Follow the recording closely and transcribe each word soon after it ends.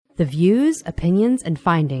The views, opinions, and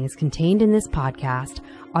findings contained in this podcast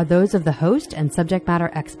are those of the host and subject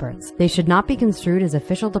matter experts. They should not be construed as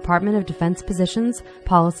official Department of Defense positions,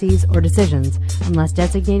 policies, or decisions unless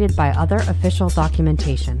designated by other official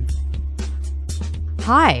documentation.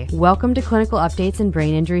 Hi, welcome to Clinical Updates in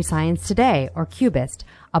Brain Injury Science Today, or QBIST,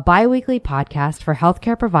 a bi-weekly podcast for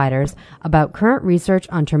healthcare providers about current research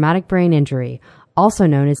on traumatic brain injury, also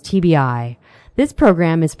known as TBI. This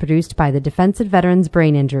program is produced by the Defense and Veterans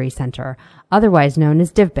Brain Injury Center, otherwise known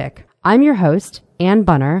as DVBIC. I'm your host, Ann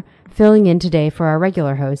Bunner, filling in today for our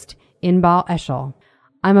regular host, Inbal Eshel.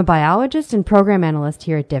 I'm a biologist and program analyst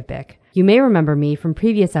here at DVBIC. You may remember me from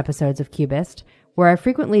previous episodes of QBIST, where I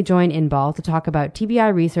frequently join Inbal to talk about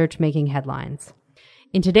TBI research making headlines.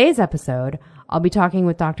 In today's episode, I'll be talking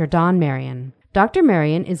with Dr. Don Marion. Dr.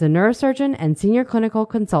 Marion is a neurosurgeon and senior clinical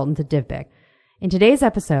consultant at DVBIC. In today's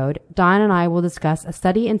episode, Don and I will discuss a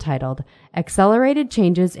study entitled Accelerated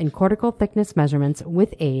Changes in Cortical Thickness Measurements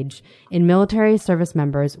with Age in Military Service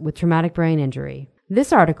Members with Traumatic Brain Injury.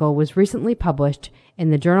 This article was recently published in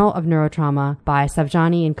the Journal of Neurotrauma by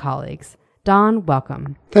Savjani and colleagues. Don,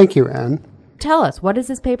 welcome. Thank you, Ann. Tell us, what is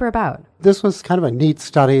this paper about? This was kind of a neat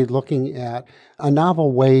study looking at a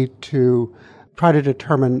novel way to try to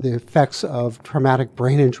determine the effects of traumatic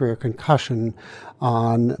brain injury or concussion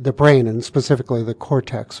on the brain, and specifically the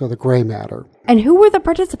cortex or the gray matter. And who were the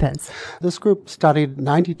participants? This group studied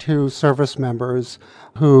 92 service members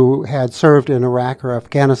who had served in Iraq or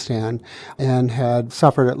Afghanistan and had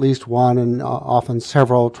suffered at least one and often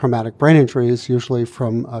several traumatic brain injuries, usually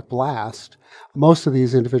from a blast. Most of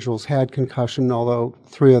these individuals had concussion, although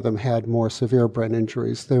 3 of them had more severe brain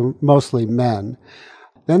injuries. They were mostly men.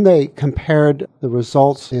 Then they compared the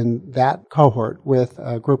results in that cohort with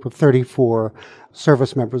a group of 34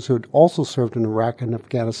 service members who had also served in Iraq and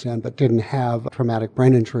Afghanistan but didn't have traumatic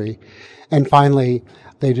brain injury. And finally,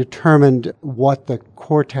 they determined what the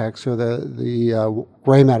cortex or the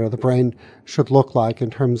gray matter of the brain should look like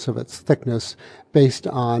in terms of its thickness based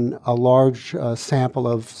on a large sample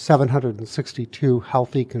of 762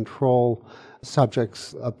 healthy control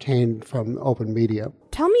subjects obtained from open media.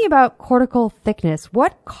 Tell me about cortical thickness.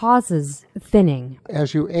 What causes thinning?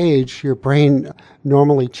 As you age, your brain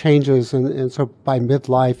normally changes, and so by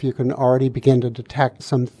midlife, you can already begin to detect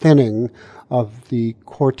some thinning of the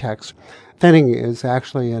cortex. Thinning is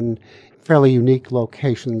actually in fairly unique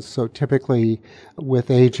locations, so typically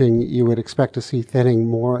with aging, you would expect to see thinning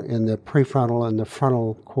more in the prefrontal and the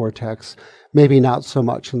frontal cortex, maybe not so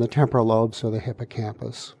much in the temporal lobes or the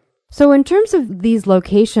hippocampus. So in terms of these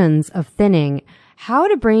locations of thinning, how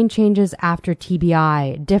do brain changes after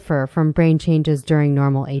TBI differ from brain changes during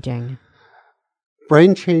normal aging?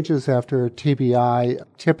 Brain changes after TBI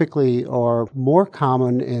typically are more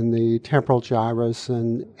common in the temporal gyrus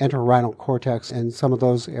and entorhinal cortex and some of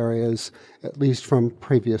those areas, at least from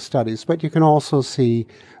previous studies. But you can also see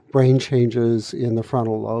brain changes in the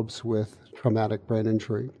frontal lobes with traumatic brain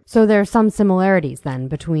injury. So there are some similarities then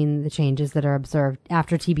between the changes that are observed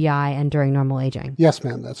after TBI and during normal aging? Yes,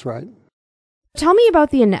 ma'am, that's right. Tell me about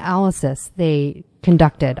the analysis they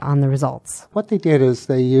conducted on the results. What they did is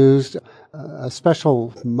they used a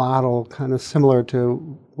special model kind of similar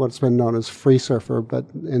to what's been known as FreeSurfer, but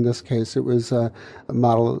in this case it was a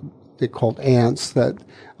model they called ANTS that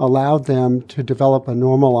allowed them to develop a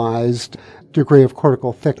normalized degree of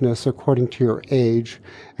cortical thickness according to your age.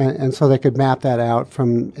 And so they could map that out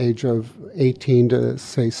from age of 18 to,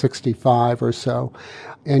 say, 65 or so,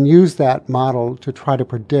 and use that model to try to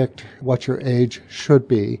predict what your age should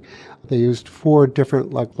be. They used 4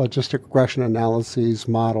 different logistic regression analyses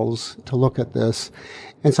models to look at this.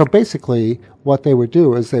 And so basically what they would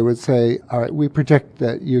do is they would say, all right, we predict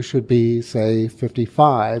that you should be, say,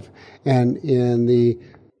 55. And in the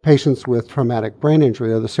patients with traumatic brain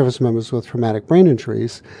injury, or the service members with traumatic brain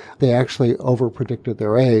injuries, they actually over-predicted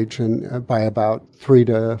their age and by about 3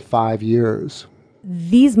 to 5 years.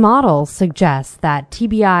 These models suggest that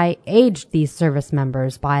TBI aged these service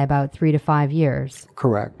members by about 3 to 5 years.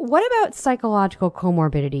 Correct. What about psychological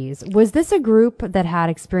comorbidities? Was this a group that had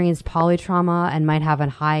experienced polytrauma and might have a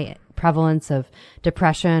high prevalence of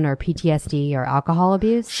depression or PTSD or alcohol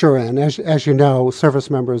abuse? Sure, and as you know, service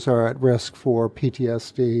members are at risk for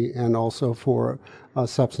PTSD and also for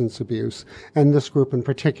substance abuse. And this group in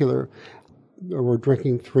particular were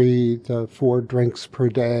drinking 3 to 4 drinks per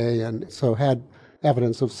day, and so had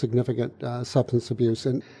evidence of significant substance abuse.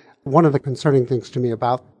 And one of the concerning things to me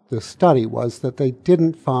about this study was that they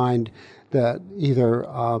didn't find that either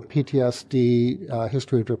PTSD,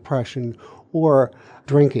 history of depression, or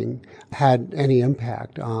drinking had any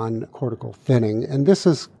impact on cortical thinning. And this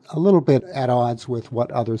is a little bit at odds with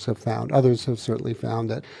what others have found. Others have certainly found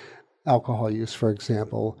that alcohol use, for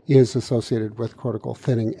example, is associated with cortical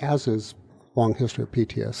thinning, as is long history of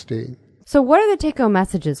PTSD. So what are the take-home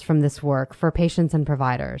messages from this work for patients and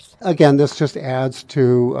providers? Again, this just adds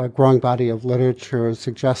to a growing body of literature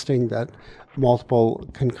suggesting that multiple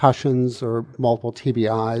concussions or multiple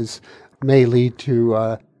TBIs may lead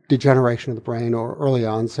to degeneration of the brain or early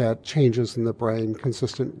onset changes in the brain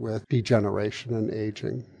consistent with degeneration and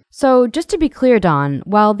aging. So just to be clear, Don,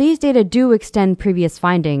 while these data do extend previous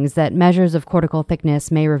findings that measures of cortical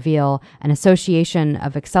thickness may reveal an association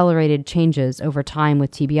of accelerated changes over time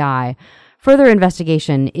with TBI, further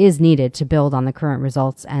investigation is needed to build on the current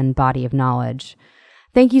results and body of knowledge.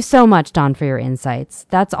 Thank you so much, Don, for your insights.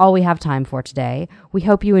 That's all we have time for today. We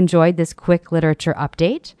hope you enjoyed this quick literature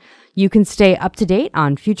update. You can stay up to date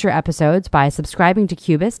on future episodes by subscribing to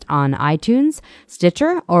Cubist on iTunes,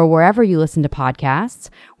 Stitcher, or wherever you listen to podcasts,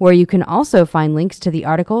 where you can also find links to the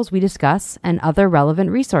articles we discuss and other relevant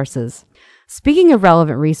resources. Speaking of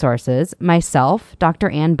relevant resources, myself, Dr.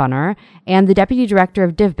 Ann Bunner, and the Deputy Director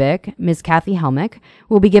of DivBIC, Ms. Kathy Helmick,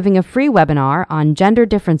 will be giving a free webinar on gender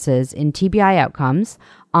differences in TBI outcomes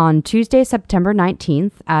on Tuesday, September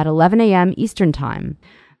 19th at 11 a.m. Eastern Time.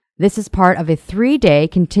 This is part of a 3-day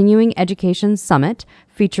continuing education summit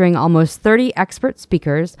featuring almost 30 expert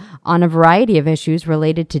speakers on a variety of issues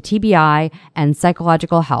related to TBI and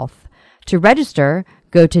psychological health. To register,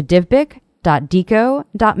 go to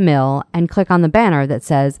divbic.deco.mil and click on the banner that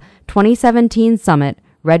says 2017 Summit,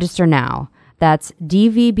 register now. That's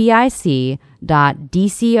dvbic.dcoe.mil.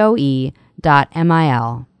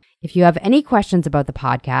 If you have any questions about the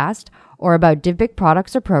podcast or about DivBIC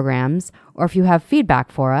products or programs, or if you have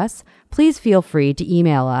feedback for us, please feel free to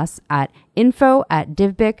email us at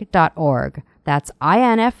info@divbic.org. That's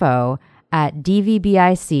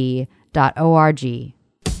info@dvbic.org.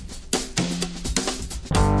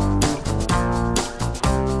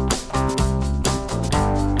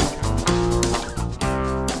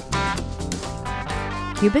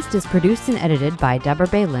 Cubist is produced and edited by Deborah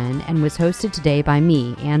Baylin and was hosted today by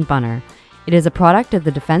me, Ann Bunner. It is a product of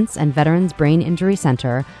the Defense and Veterans Brain Injury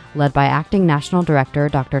Center, led by Acting National Director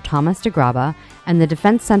Dr. Thomas DeGraba, and the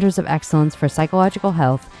Defense Centers of Excellence for Psychological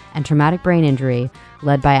Health and Traumatic Brain Injury,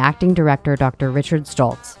 led by Acting Director Dr. Richard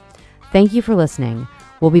Stoltz. Thank you for listening.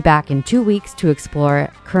 We'll be back in 2 weeks to explore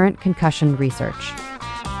current concussion research.